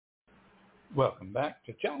Welcome back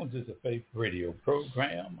to Challenges of Faith radio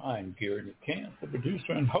program. I'm Gary McCann, the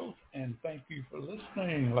producer and host, and thank you for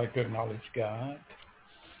listening. I'd like to acknowledge God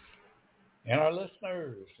and our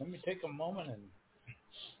listeners. Let me take a moment and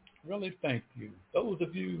really thank you. Those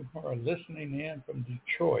of you who are listening in from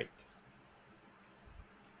Detroit,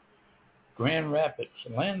 Grand Rapids,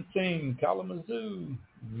 Lansing, Kalamazoo,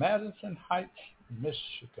 Madison Heights,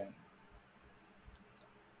 Michigan,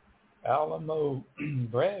 Alamo,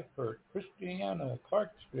 Bradford, Christiana,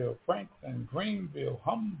 Clarksville, Franklin, Greenville,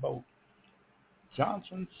 Humboldt,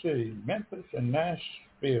 Johnson City, Memphis, and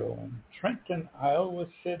Nashville, and Trenton, Iowa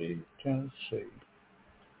City, Tennessee,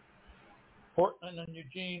 Portland and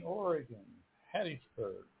Eugene, Oregon,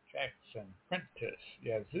 Hattiesburg, Jackson, Prentiss,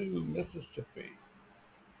 Yazoo, Mississippi,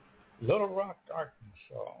 Little Rock,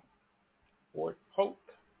 Arkansas, Fort Polk,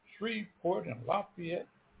 Shreveport, and Lafayette,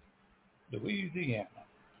 Louisiana,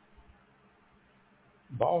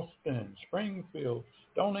 Boston, Springfield,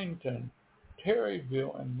 Stonington,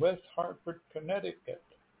 Terryville, and West Hartford, Connecticut,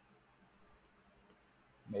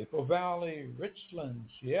 Maple Valley, Richland,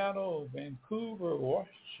 Seattle, Vancouver,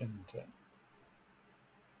 Washington,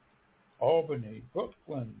 Albany,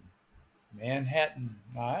 Brooklyn, Manhattan,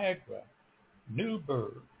 Niagara,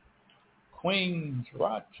 Newburgh, Queens,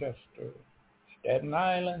 Rochester, Staten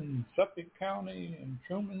Island, Suffolk County, and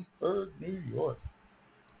Trumansburg, New York,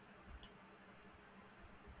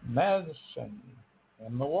 Madison,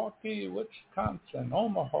 and Milwaukee, Wisconsin,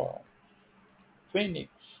 Omaha, Phoenix,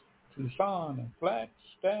 Tucson, and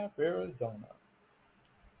Flagstaff, Arizona,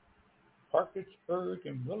 Parkersburg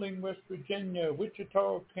and Wheeling, West Virginia,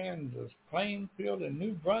 Wichita, Kansas, Plainfield, and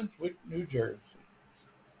New Brunswick, New Jersey,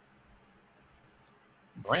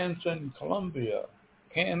 Branson, Columbia,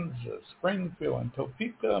 Kansas, Springfield, and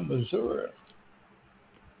Topeka, Missouri,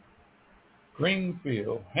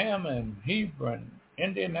 Greenfield, Hammond, Hebron,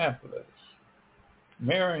 Indianapolis,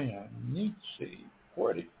 Marion, Muncie,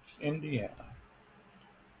 Portage, Indiana,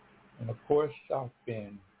 and of course South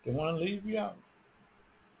Bend. Don't want to leave you out.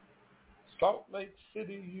 Salt Lake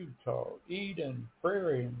City, Utah, Eden,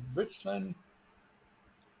 Prairie, and Richland,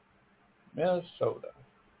 Minnesota,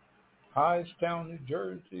 Hightstown, New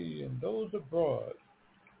Jersey, and those abroad,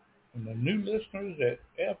 and the new listeners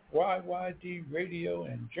at FYYD Radio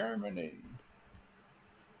in Germany.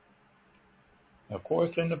 Of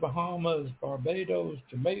course, in the Bahamas, Barbados,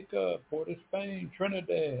 Jamaica, Port of Spain,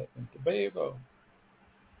 Trinidad, and Tobago,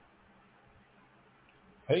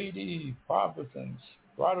 Haiti, Providence,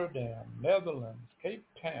 Rotterdam, Netherlands, Cape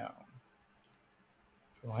Town,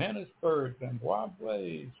 Johannesburg,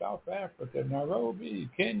 Zimbabwe, South Africa, Nairobi,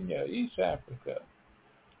 Kenya, East Africa,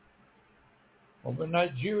 over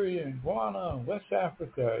Nigeria and Ghana, West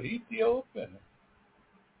Africa, Ethiopia,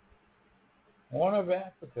 Horn of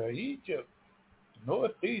Africa, Egypt,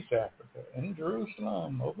 Northeast Africa, and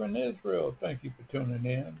Jerusalem, over in Israel. Thank you for tuning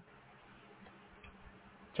in.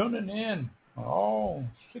 Tuning in on all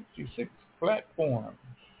 66 platforms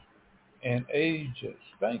and ages.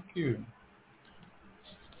 Thank you.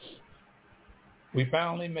 We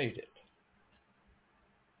finally made it.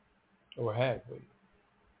 Or have we?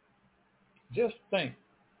 Just think.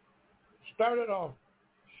 Started off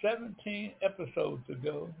 17 episodes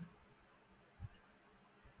ago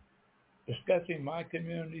discussing my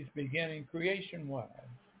community's beginning creation-wise,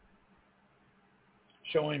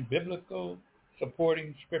 showing biblical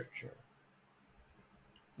supporting scripture,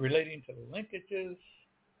 relating to linkages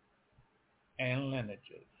and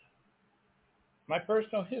lineages, my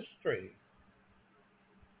personal history.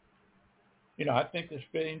 I think it's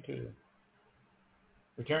fitting to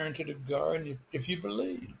return to the garden if you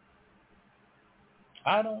believe.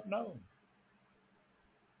 I don't know.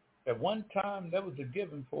 At one time, that was a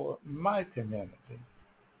given for my community.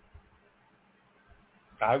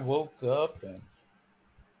 I woke up and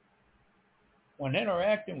when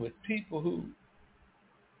interacting with people who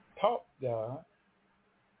taught God,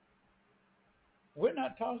 we're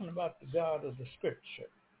not talking about the God of the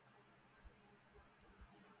Scripture.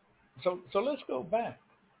 So let's go back,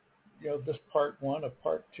 this part one or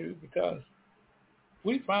part two, because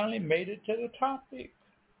we finally made it to the topic.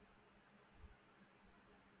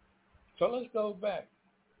 So let's go back.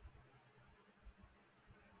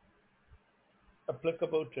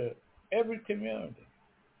 Applicable to every community.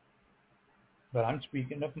 But I'm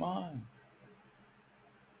speaking of mine.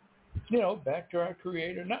 Back to our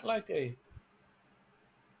Creator, not like a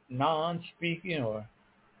non-speaking or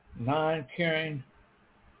non-caring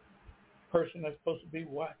person that's supposed to be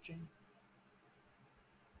watching.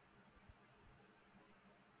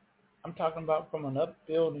 I'm talking about from an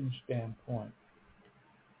upbuilding standpoint.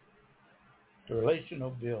 The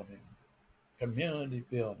relational building, community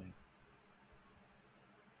building,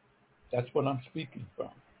 That's what I'm speaking from.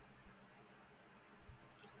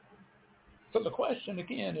 So the question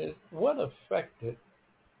again is, what affected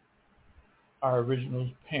our original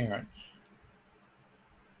parents'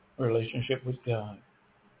 relationship with God?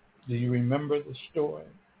 Do you remember the story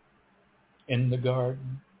in the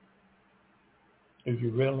garden? Do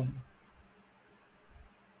you really?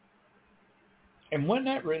 And when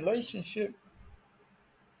that relationship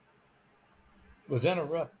was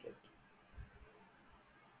interrupted,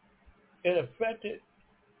 it affected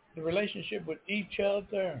the relationship with each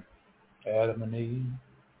other, Adam and Eve.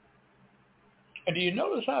 And do you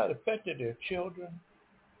notice how it affected their children?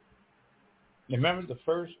 Remember the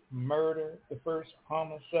first murder, the first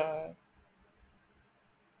homicide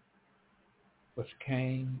was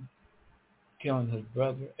Cain killing his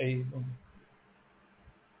brother Abel.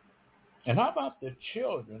 And how about the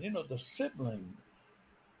children, the siblings?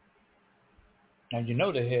 And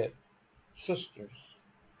they had sisters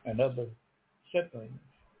and other siblings.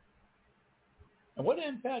 And what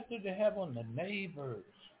impact did they have on the neighbors?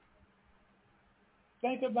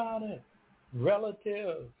 Think about it.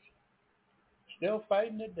 Relatives still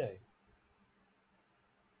fighting today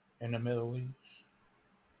in the Middle East.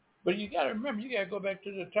 But you got to remember, you got to go back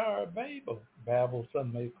to the Tower of Babel,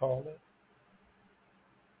 some may call it.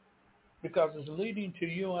 Because it's leading to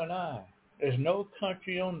you and I. There's no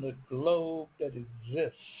country on the globe that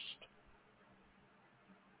exists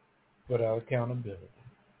without accountability.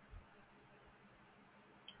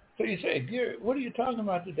 So you say, Gary, what are you talking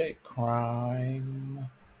about today? Crime.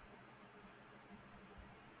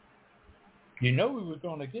 We were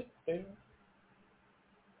going to get there.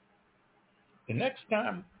 The next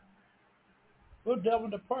time, we'll delve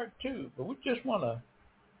into part 2, but we just want to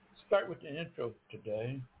start with the intro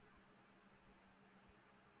today.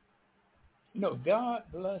 God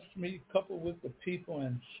blessed me coupled with the people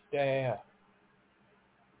and staff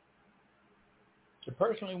to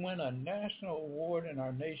personally win a national award in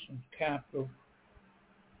our nation's capital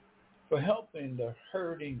for helping the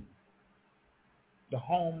hurting, the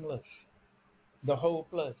homeless, the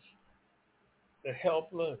hopeless, the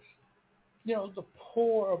helpless, the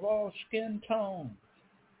poor of all skin tones,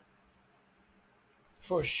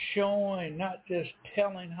 for showing, not just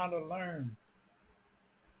telling how to learn,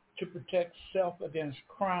 to protect self against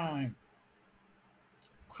crime,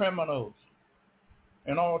 criminals,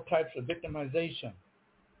 and all types of victimization.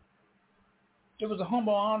 It was a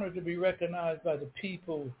humble honor to be recognized by the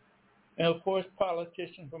people and, of course,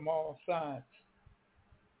 politicians from all sides.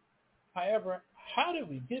 However, how did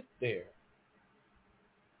we get there?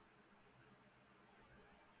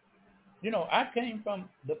 I came from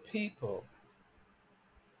the people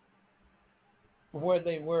where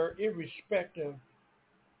they were, irrespective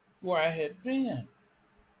where I had been,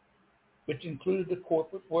 which included the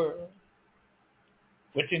corporate world,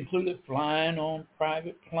 which included flying on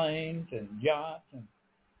private planes and yachts and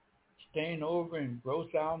staying over in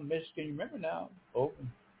Grosse Isle, Michigan. You remember now, over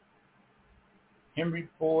in Henry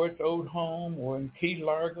Ford's old home, or in Key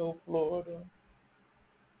Largo, Florida.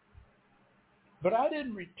 But I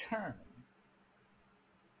didn't return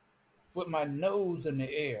with my nose in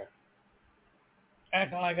the air,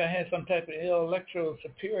 acting like I had some type of intellectual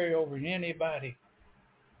superior over anybody.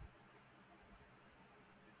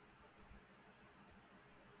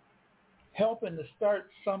 Helping to start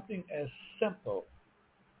something as simple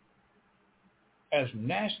as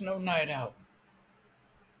National Night Out.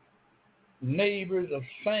 Neighbors of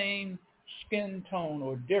same skin tone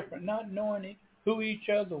or different, not knowing who each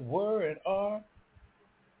other were and are,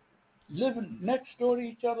 living next door to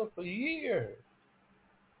each other for years.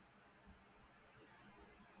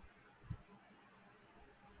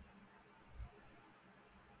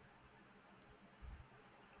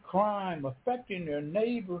 Crime affecting their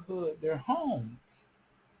neighborhood, their homes.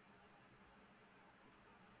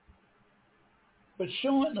 But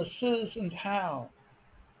showing the citizens how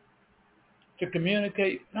to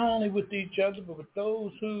communicate not only with each other, but with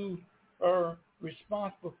those who are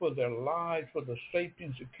responsible for their lives, for the safety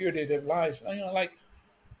and security of their lives. Like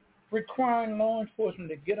requiring law enforcement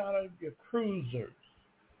to get out of your cruisers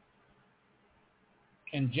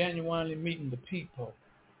and genuinely meeting the people.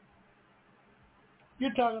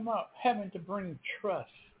 You're talking about having to bring trust.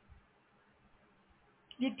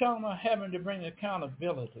 You're talking about having to bring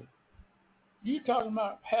accountability. You're talking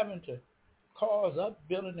about having to cause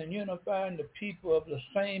upbuilding and unifying the people of the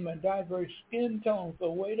same and diverse skin tones.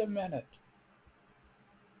 So wait a minute.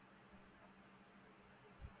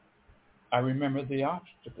 I remember the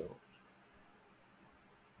obstacles.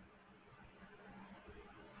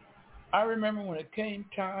 I remember when it came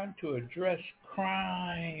time to address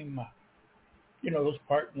crime. Those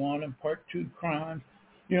part 1 and part 2 crimes.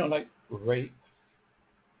 Like rape,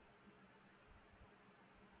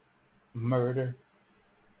 murder,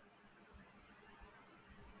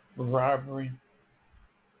 robbery,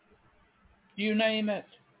 you name it.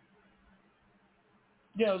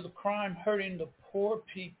 The crime hurting the poor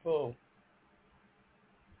people.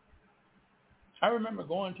 I remember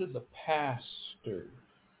going to the pastor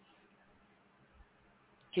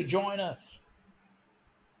to join us.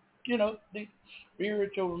 The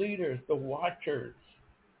spiritual leaders, the watchers.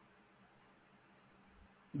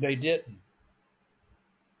 They didn't.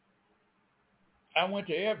 I went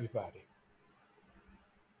to everybody.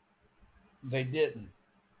 They didn't.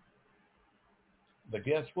 But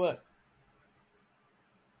guess what?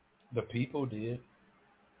 The people did.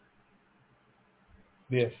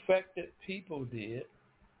 The affected people did.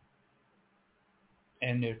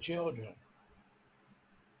 And their children.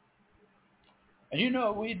 And you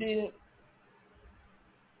know what we did?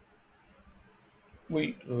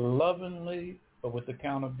 We lovingly, but with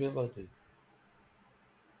accountability,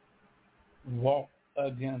 walked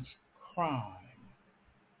against crime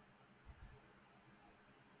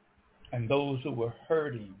and those who were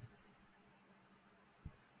hurting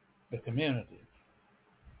the community.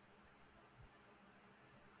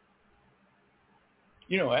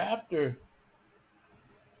 After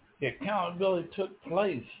the accountability took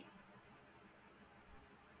place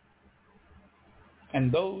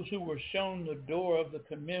and those who were shown the door of the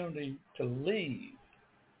community to leave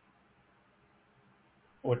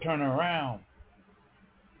or turn around,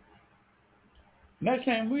 next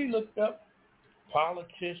thing we looked up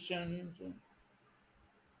politicians and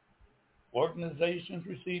organizations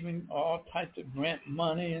receiving all types of grant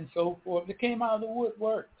money and so forth. They came out of the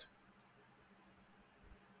woodwork.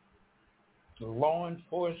 The law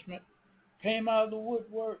enforcement came out of the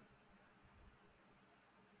woodwork.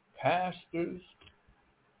 Pastors,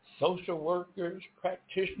 social workers,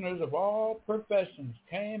 practitioners of all professions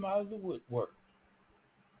came out of the woodwork.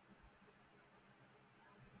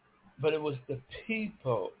 But it was the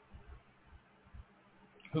people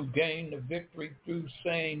who gained the victory through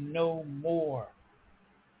saying no more.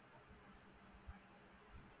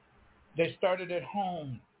 They started at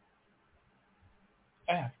home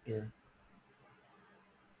after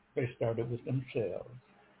they started with themselves.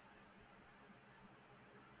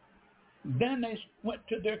 Then they went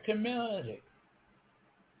to their community.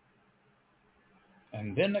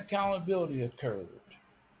 And then accountability occurred.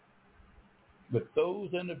 But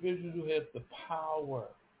those individuals who had the power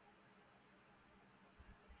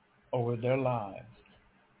over their lives.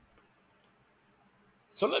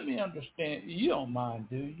 So let me understand. You don't mind,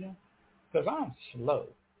 do you? Because I'm slow.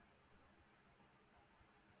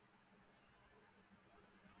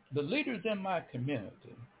 The leaders in my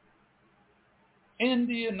community in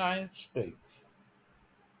the United States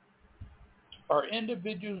are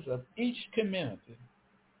individuals of each community,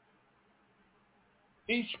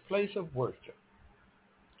 each place of worship,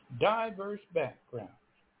 diverse backgrounds,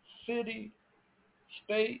 city,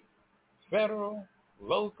 state, federal,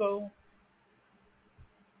 local,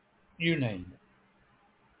 you name it.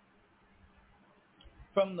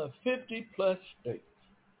 From the 50 plus states.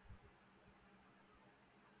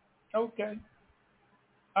 Okay,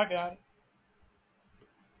 I got it.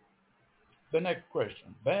 The next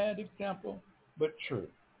question, bad example, but true.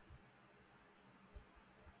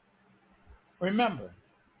 Remember,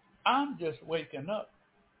 I'm just waking up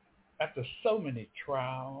after so many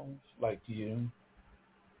trials like you.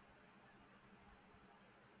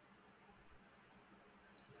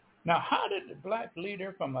 Now, how did the black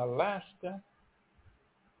leader from Alaska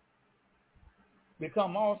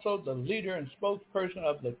become also the leader and spokesperson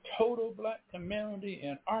of the total black community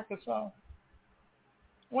in Arkansas?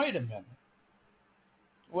 Wait a minute.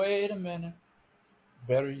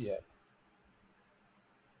 Better yet.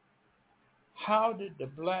 How did the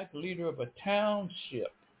black leader of a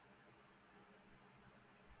township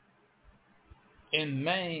in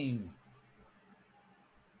Maine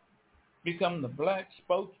become the black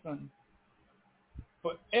spokesman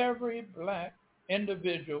for every black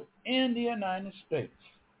individual in the United States?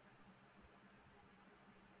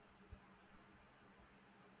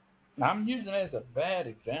 Now, I'm using it as a bad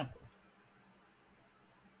example.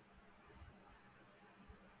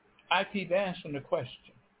 I keep asking the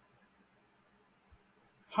question,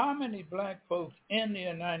 how many black folks in the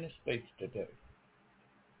United States today?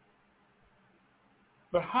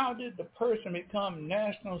 But how did the person become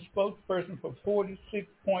national spokesperson for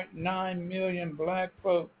 46.9 million black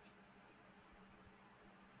folks?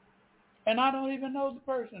 And I don't even know the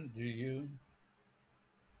person, do you?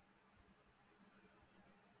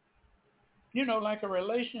 Like a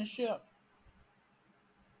relationship.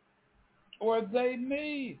 or they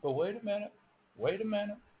me. But wait a minute. Wait a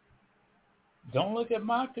minute. Don't look at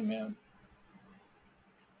my community.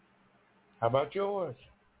 How about yours?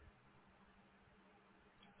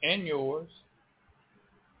 And yours.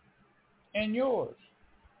 And yours.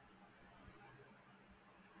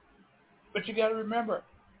 But you got to remember,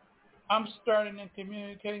 I'm starting and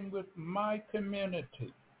communicating with my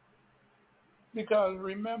community. Because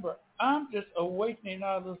remember, I'm just awakening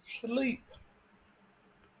out of sleep.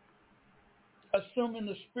 Assuming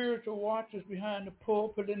the spiritual watchers behind the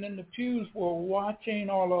pulpit and in the pews were watching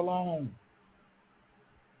all along.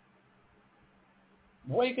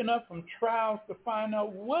 Waking up from trials to find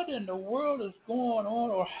out what in the world is going on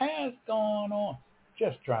or has gone on.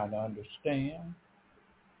 Just trying to understand.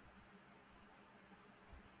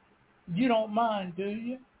 You don't mind, do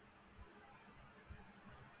you?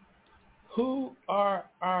 Who are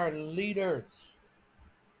our leaders?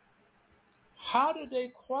 How do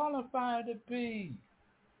they qualify to be?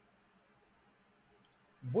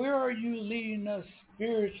 Where are you leading us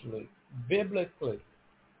spiritually, biblically,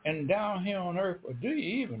 and down here on earth? Or do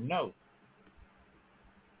you even know?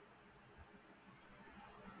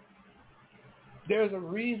 There's a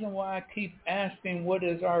reason why I keep asking what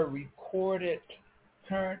is our recorded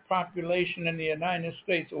current population in the United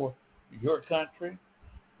States or your country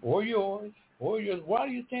or yours or yours. Why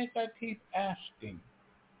do you think I keep asking?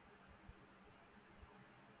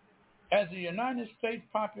 As the United States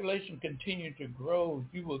population continues to grow,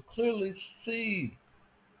 you will clearly see,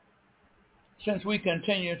 since we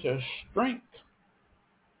continue to shrink,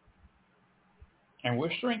 and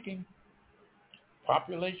we're shrinking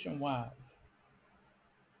population-wise.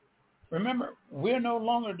 Remember, we're no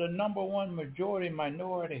longer the number one majority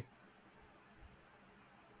minority.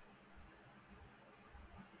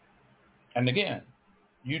 And again,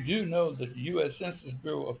 you do know that the U.S. Census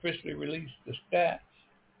Bureau officially released the stats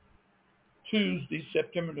Tuesday,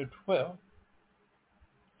 September the 12th,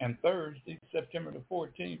 and Thursday, September the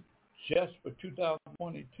 14th, just for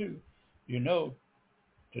 2022. You know,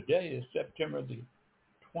 today is September the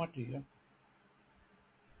 20th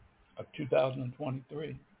of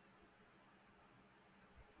 2023.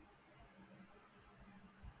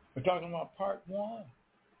 We're talking about part one,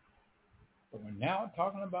 but we're now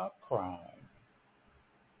talking about crime.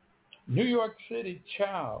 New York City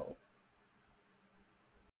child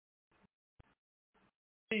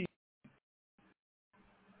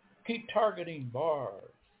keep targeting bars,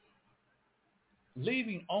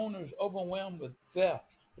 leaving owners overwhelmed with theft.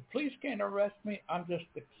 The police can't arrest me, I'm just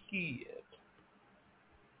a kid.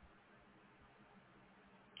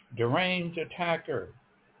 Deranged attacker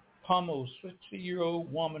pummels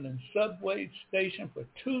 60-year-old woman in subway station for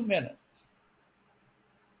 2 minutes.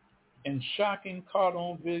 In shocking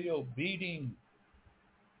caught-on video beating,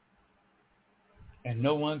 and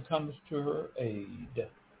no one comes to her aid.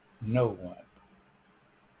 No one.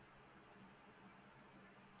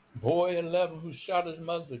 Boy 11 who shot his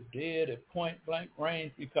mother dead at point-blank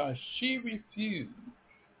range because she refused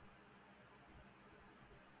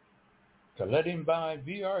to let him buy a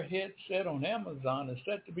VR headset on Amazon is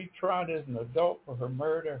set to be tried as an adult for her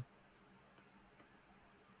murder.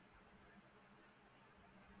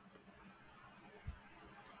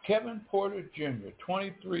 Kevin Porter Jr.,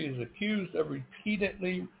 23, is accused of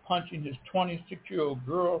repeatedly punching his 26-year-old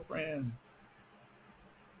girlfriend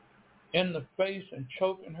in the face and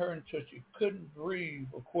choking her until she couldn't breathe,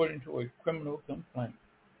 according to a criminal complaint.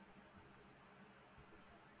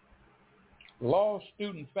 Law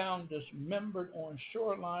student found dismembered on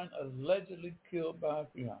shoreline, allegedly killed by a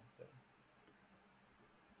fiance.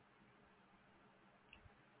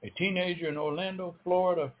 A teenager in Orlando,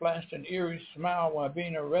 Florida, flashed an eerie smile while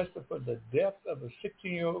being arrested for the death of a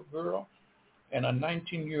 16-year-old girl and a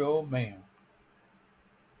 19-year-old man.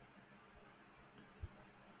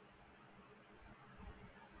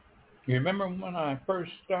 You remember when I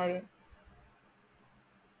first started?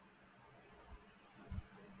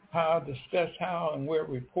 How I discussed how and where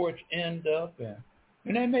reports end up,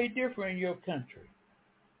 and they may differ in your country,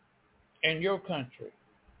 in your country,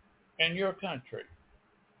 in your country.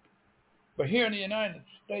 But here in the United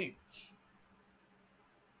States,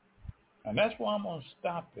 and that's where I'm going to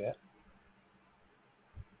stop at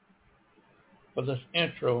for this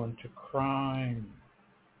intro into crime.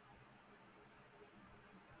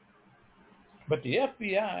 But the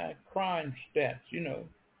FBI crime stats,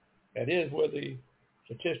 that is where the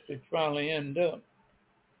statistics finally end up,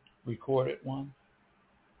 recorded one.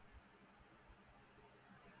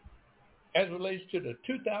 As relates to the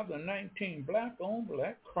 2019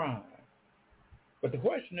 black-on-black crime. But the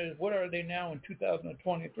question is, what are they now in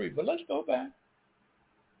 2023? But let's go back.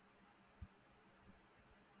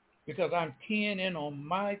 because I'm keying in on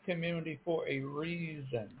my community for a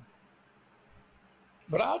reason.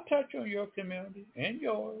 But I'll touch on your community and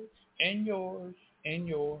yours and yours and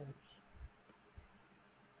yours.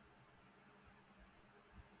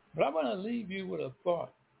 But I'm going to leave you with a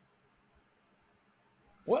thought.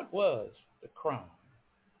 What was the crime?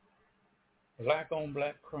 Black on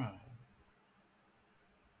black crime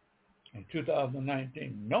in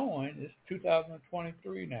 2019, knowing it's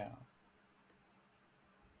 2023 now.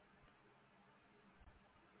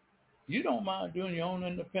 You don't mind doing your own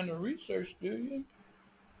independent research, do you?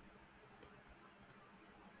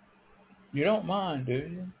 You don't mind, do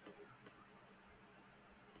you?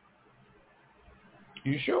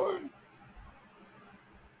 You sure?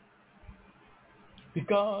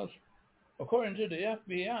 Because according to the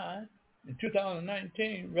FBI, in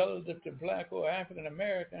 2019, relative to black or African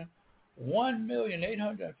American,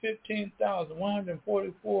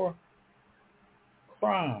 1,815,144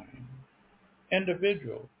 crime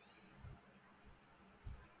individuals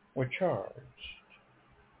were charged.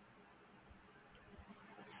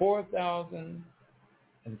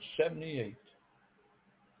 4,078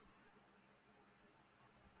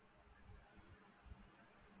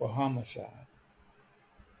 for homicide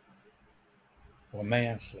or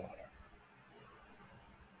manslaughter.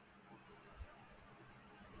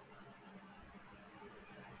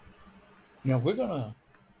 Now we're going to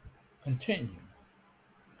continue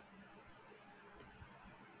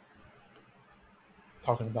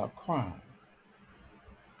talking about crime,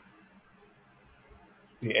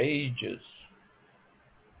 the ages,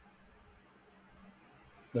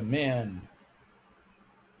 the men,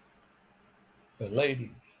 the ladies,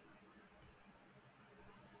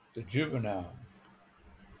 the juveniles,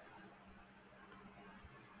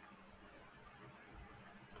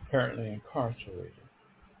 currently incarcerated.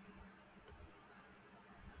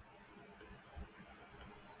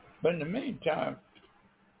 But in the meantime,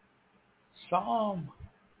 Psalm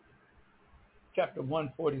chapter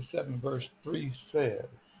 147 verse 3 says,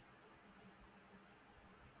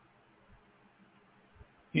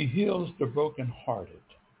 He heals the brokenhearted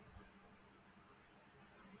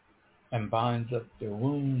and binds up their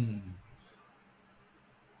wounds.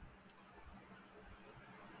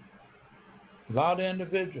 A lot of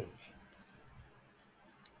individuals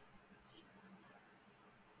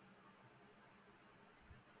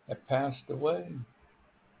have passed away.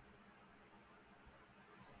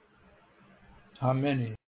 How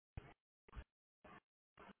many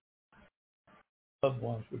loved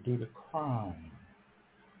ones were due to crime?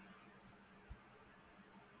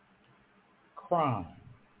 Crime.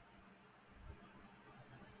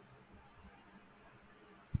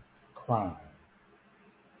 Crime.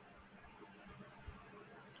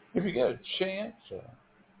 If you get a chance,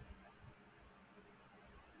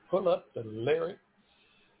 pull up the lyrics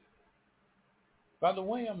by the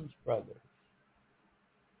Williams brothers.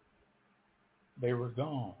 They were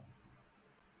gone.